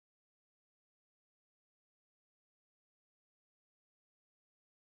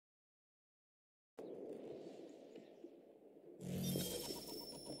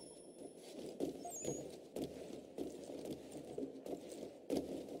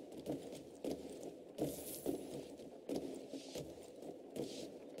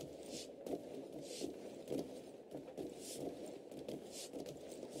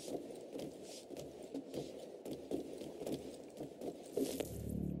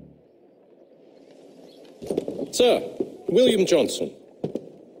Sir, William Johnson.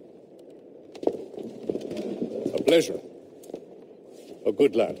 A pleasure. A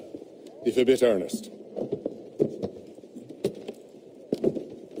good lad, if a bit earnest.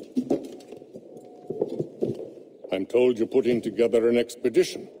 I'm told you're putting together an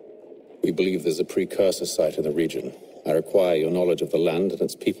expedition. We believe there's a precursor site in the region. I require your knowledge of the land and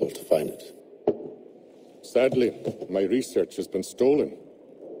its people to find it. Sadly, my research has been stolen.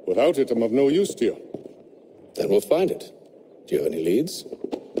 Without it, I'm of no use to you. Then we'll find it. Do you have any leads?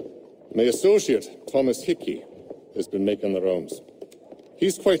 My associate, Thomas Hickey, has been making the rounds.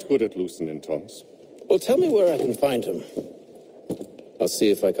 He's quite good at loosening tongues. Well, tell me where I can find him. I'll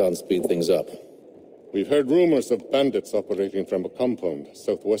see if I can't speed things up. We've heard rumors of bandits operating from a compound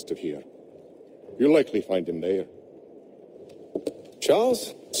southwest of here. You'll likely find him there.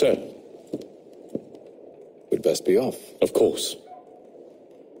 Charles? Sir. We'd best be off. Of course.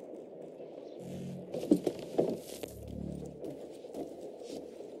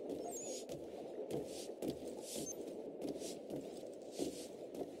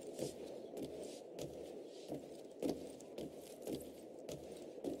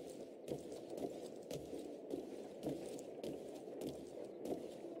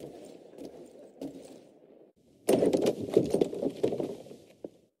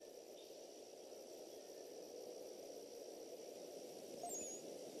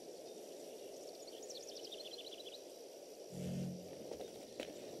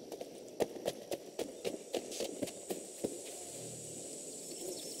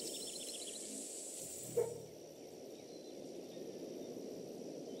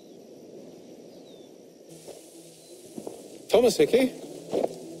 Thomas Hickey?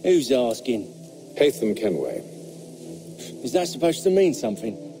 Who's asking? Haytham Kenway. Is that supposed to mean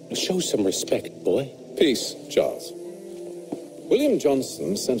something? Show some respect, boy. Peace, Charles. William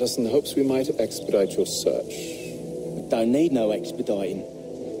Johnson sent us in the hopes we might expedite your search. Don't need no expediting.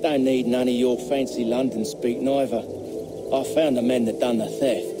 Don't need none of your fancy London speak neither. I found the men that done the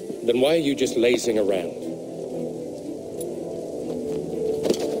theft. Then why are you just lazing around?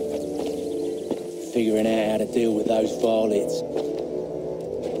 Figuring out how to deal with those varlets.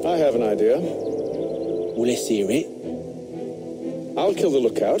 I have an idea. Well, let's hear it. I'll kill the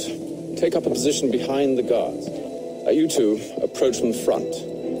lookout, take up a position behind the guards. You two approach from front.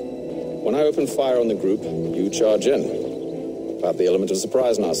 When I open fire on the group, you charge in. We'll have the element of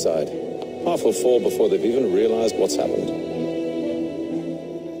surprise on our side. Half will fall before they've even realized what's happened.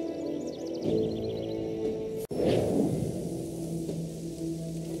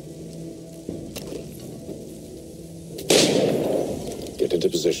 Get into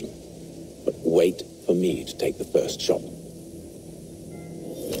position, but wait for me to take the first shot.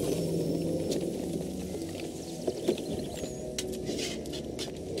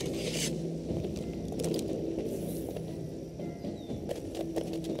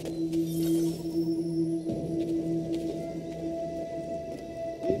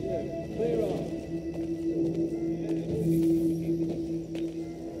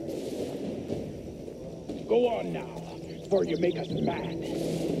 Go on now, before you make us mad.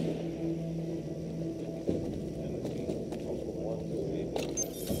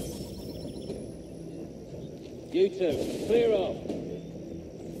 You two, clear off.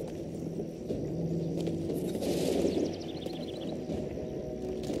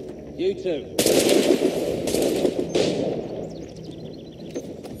 You two.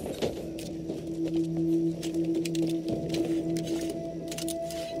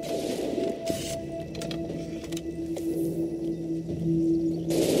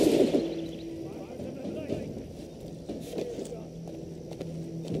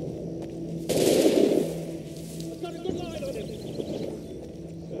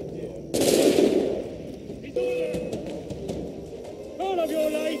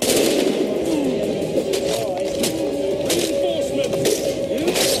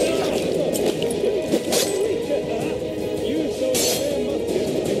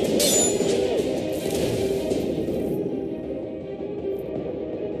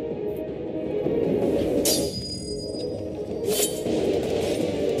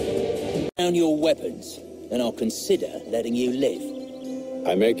 Down your weapons, and I'll consider letting you live.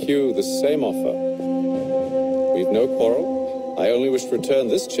 I make you the same offer. We've no quarrel. I only wish to return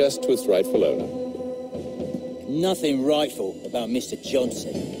this chest to its rightful owner. Nothing rightful about Mr.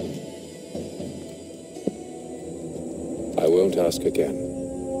 Johnson. I won't ask again.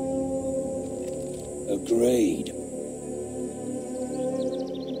 Agreed.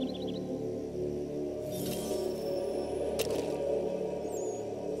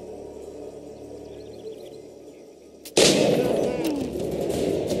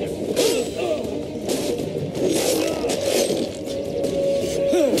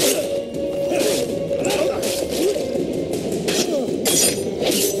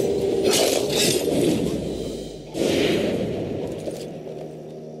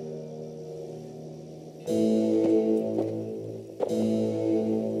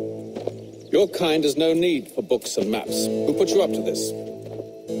 Your kind has no need for books and maps. Who put you up to this?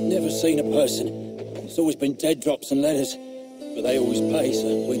 Never seen a person. It's always been dead drops and letters. But they always pay,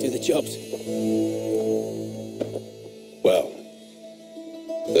 so we do the jobs. Well,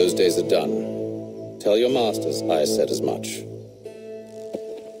 those days are done. Tell your masters I said as much.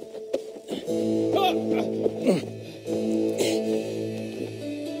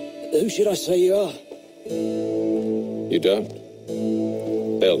 Who should I say you are? You don't?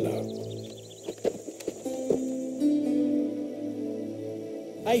 They'll know.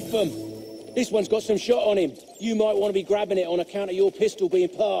 Hey, Fum. This one's got some shot on him. You might want to be grabbing it on account of your pistol being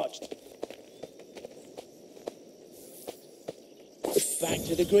parched. Back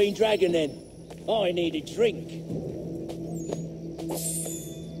to the Green Dragon, then. I need a drink.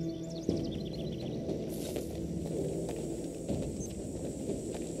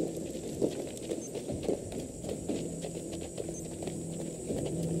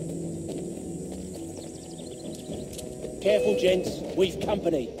 Careful, gents. We've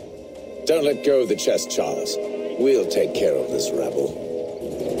company. Don't let go of the chest, Charles. We'll take care of this rabble.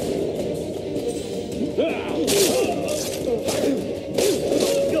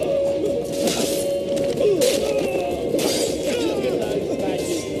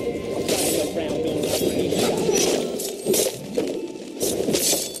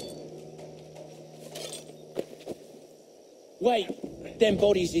 Wait, them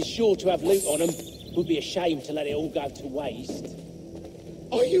bodies is sure to have loot on them. Would be a shame to let it all go to waste.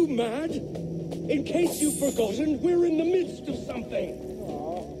 Are you mad? In case you've forgotten, we're in the midst of something.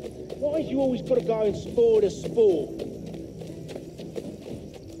 Why you always got to go and spoil the sport?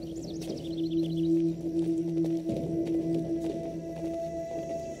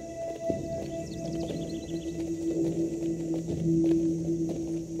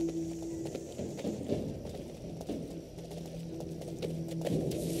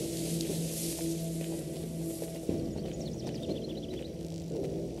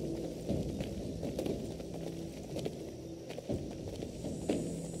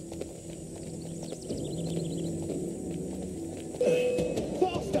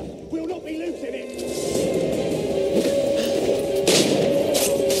 Faster! We'll not be losing it!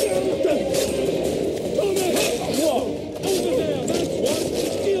 What? Over there, that's one.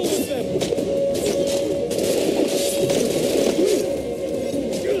 Deal with them.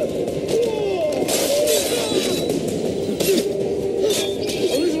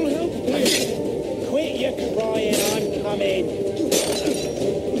 A little help, please! Quit your crying, I'm coming.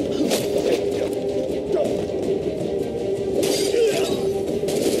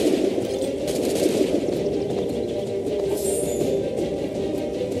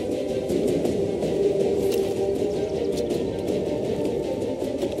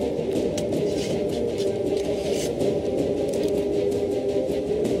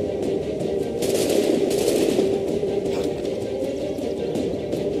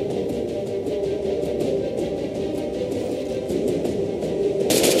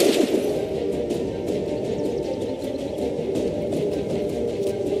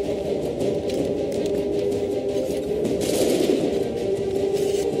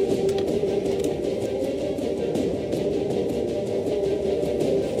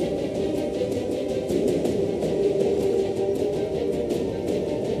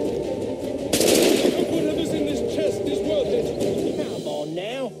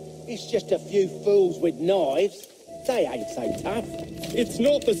 It's just a few fools with knives. They ain't so tough. It's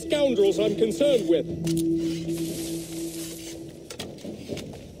not the scoundrels I'm concerned with.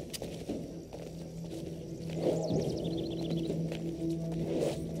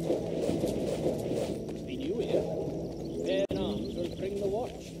 Be new here. Bear arms will bring the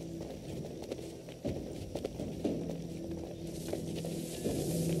watch.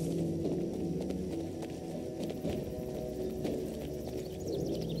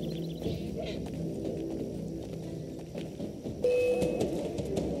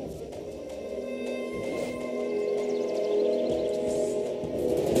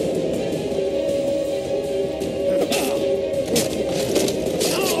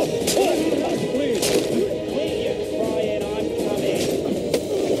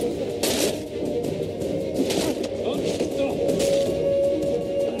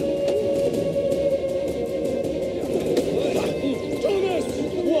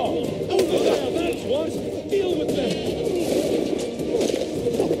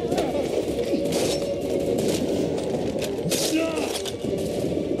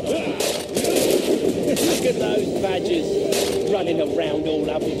 Look at those badgers running around all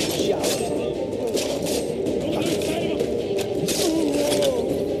up in the show.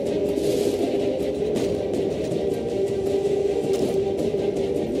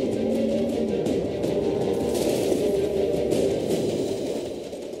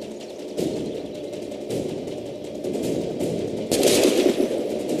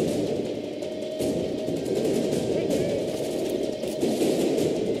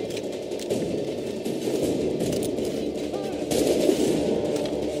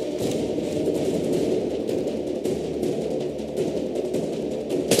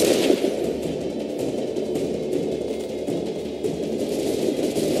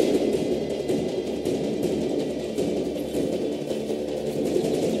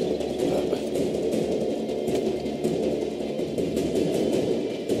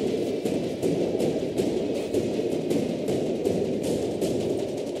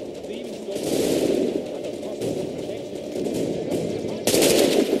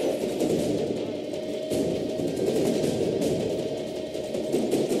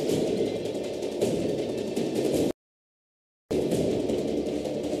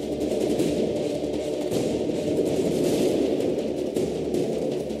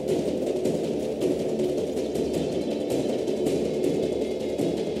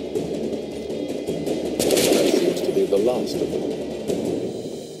 the last of them.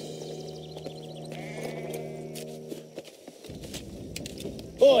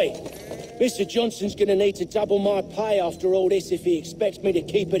 Oi! Mr. Johnson's gonna need to double my pay after all this if he expects me to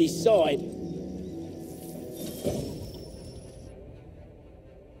keep at his side.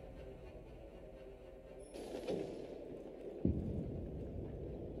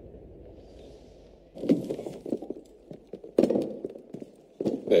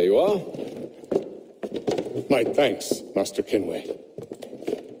 There you are. My thanks, Master Kenway.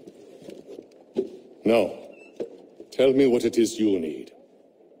 Now, tell me what it is you need.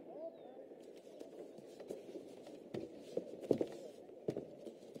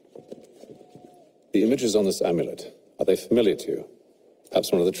 The images on this amulet, are they familiar to you?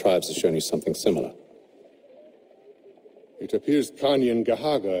 Perhaps one of the tribes has shown you something similar. It appears Kanyan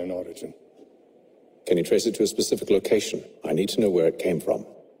Gahaga in origin. Can you trace it to a specific location? I need to know where it came from.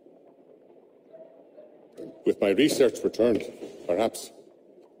 With my research returned, perhaps.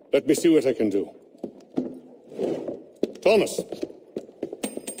 Let me see what I can do. Thomas!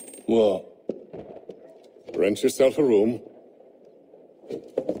 What? Rent yourself a room.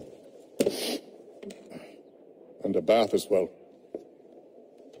 And a bath as well.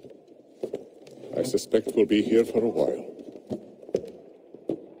 I suspect we'll be here for a while.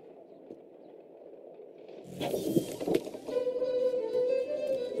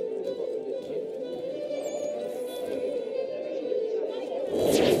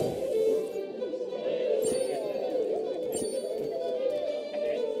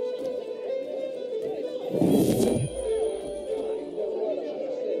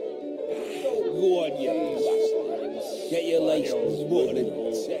 Go on, you bastards. Get your laces watered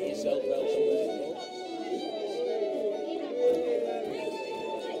and set yourself elsewhere.